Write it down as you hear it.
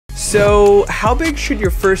So how big should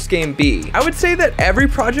your first game be? I would say that every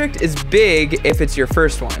project is big if it's your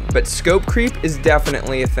first one, but scope creep is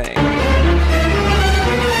definitely a thing.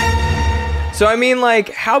 So I mean,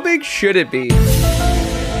 like, how big should it be?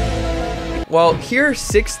 Well, here are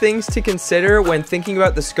 6 things to consider when thinking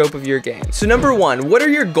about the scope of your game. So number 1, what are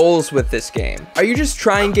your goals with this game? Are you just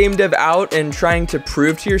trying game dev out and trying to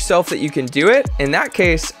prove to yourself that you can do it? In that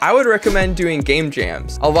case, I would recommend doing game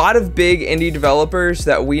jams. A lot of big indie developers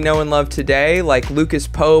that we know and love today, like Lucas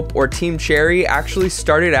Pope or Team Cherry, actually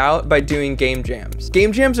started out by doing game jams.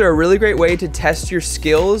 Game jams are a really great way to test your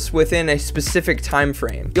skills within a specific time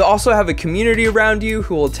frame. You'll also have a community around you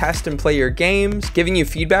who will test and play your games, giving you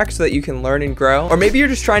feedback so that you can learn and grow. Or maybe you're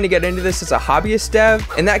just trying to get into this as a hobbyist dev.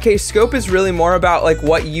 In that case, scope is really more about like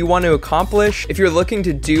what you want to accomplish. If you're looking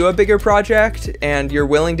to do a bigger project and you're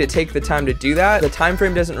willing to take the time to do that, the time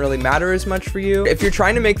frame doesn't really matter as much for you. If you're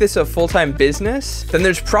trying to make this a full-time business, then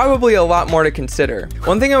there's probably a lot more to consider.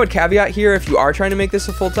 One thing I would caveat here, if you are trying to make this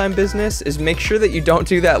a full-time business, is make sure that you don't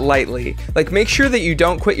do that lightly. Like, make sure that you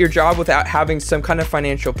don't quit your job without having some kind of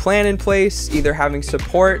financial plan in place, either having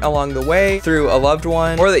support along the way through a loved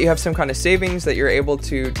one, or that you have some kind of savings that you're able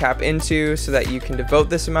to tap into so that you can devote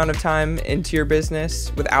this amount of time into your business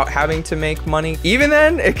without having to make money. Even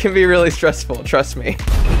then, it can be really stressful, trust me.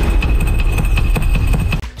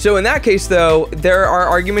 So in that case though, there are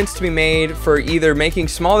arguments to be made for either making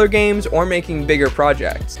smaller games or making bigger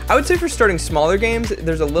projects. I would say for starting smaller games,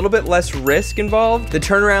 there's a little bit less risk involved. The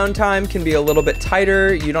turnaround time can be a little bit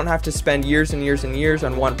tighter. You don't have to spend years and years and years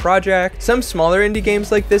on one project. Some smaller indie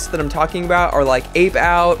games like this that I'm talking about are like Ape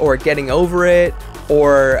Out or Getting Over It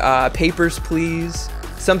or Papers, Please.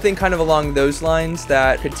 Something kind of along those lines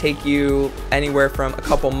that could take you anywhere from a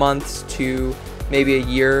couple months to maybe a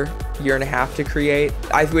year and a half to create.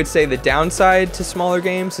 I would say the downside to smaller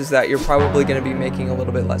games is that you're probably going to be making a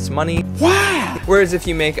little bit less money. Wow! Whereas if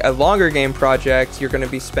you make a longer game project, you're going to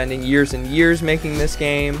be spending years and years making this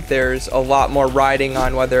game. There's a lot more riding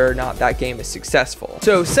on whether or not that game is successful.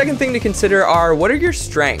 So second thing to consider are, what are your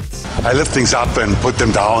strengths? I lift things up and put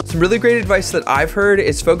them down. Some really great advice that I've heard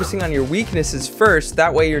is focusing on your weaknesses first.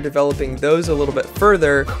 That way you're developing those a little bit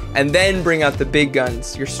further and then bring out the big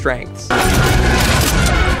guns, your strengths.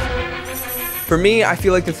 For me, I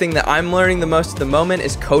feel like the thing that I'm learning the most at the moment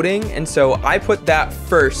is coding, and so I put that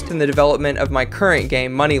first in the development of my current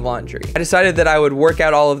game, Money Laundry. I decided that I would work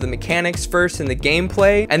out all of the mechanics first in the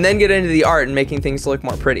gameplay, and then get into the art and making things look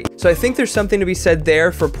more pretty. So I think there's something to be said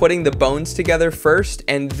there for putting the bones together first,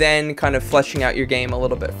 and then kind of fleshing out your game a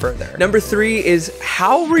little bit further. Number 3 is,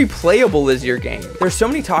 how replayable is your game? There's so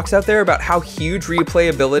many talks out there about how huge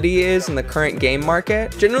replayability is in the current game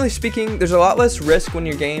market. Generally speaking, there's a lot less risk when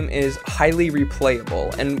your game is highly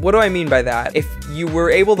replayable. And what do I mean by that? If you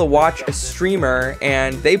were able to watch a streamer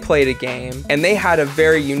and they played a game and they had a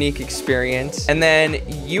very unique experience, and then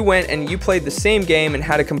you went and you played the same game and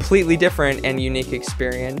had a completely different and unique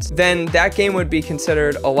experience, then that game would be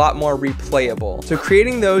considered a lot more replayable. So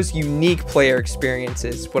creating those unique player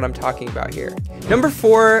experiences is what I'm talking about here. Number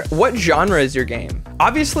 4, what genre is your game?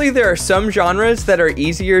 Obviously, there are some genres that are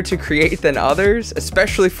easier to create than others,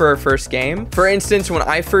 especially for a first game. For instance, when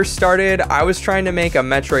I first started, I was trying to make a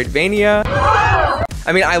Metroidvania.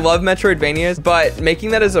 I mean, I love Metroidvanias, but making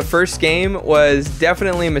that as a first game was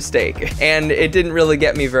definitely a mistake, and it didn't really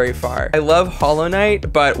get me very far. I love Hollow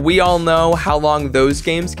Knight, but we all know how long those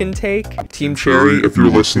games can take. Team Cherry, if you're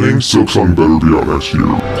listening, Silksong better be out next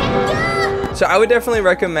year. So I would definitely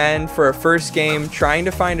recommend for a first game trying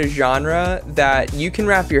to find a genre that you can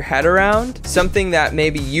wrap your head around, something that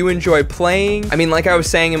maybe you enjoy playing. I mean, like I was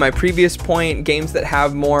saying in my previous point, games that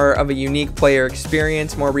have more of a unique player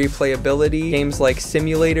experience, more replayability, games like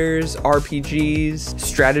simulators, RPGs,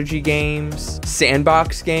 strategy games,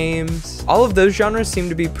 sandbox games. All of those genres seem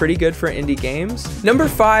to be pretty good for indie games. Number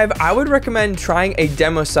 5, I would recommend trying a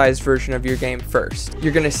demo-sized version of your game first.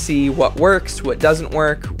 You're gonna see what works, what doesn't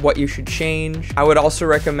work, what you should change. I would also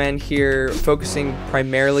recommend here focusing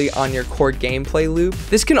primarily on your core gameplay loop.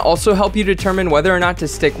 This can also help you determine whether or not to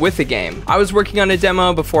stick with the game. I was working on a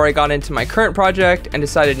demo before I got into my current project and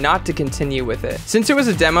decided not to continue with it. Since it was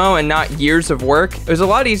a demo and not years of work, it was a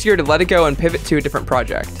lot easier to let it go and pivot to a different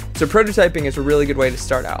project. So prototyping is a really good way to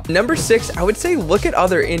start out. Number 6, I would say look at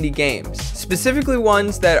other indie games. specifically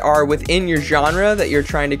ones that are within your genre that you're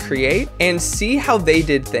trying to create, and see how they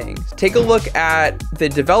did things. Take a look at the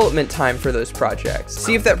development time for those projects.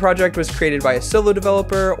 See if that project was created by a solo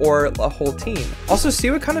developer or a whole team. Also,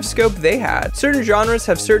 see what kind of scope they had. Certain genres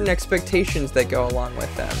have certain expectations that go along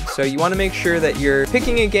with them, so you want to make sure that you're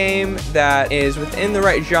picking a game that is within the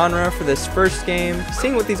right genre for this first game,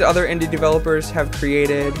 seeing what these other indie developers have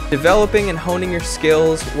created, developing and honing your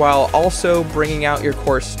skills while also bringing out your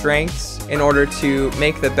core strengths in order to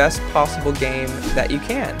make the best possible game that you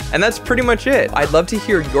can. And that's pretty much it. I'd love to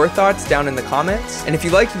hear your thoughts down in the comments. And if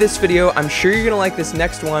you liked this video, I'm sure you're gonna like this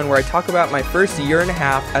next one where I talk about my first year and a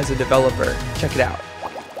half as a developer. Check it out.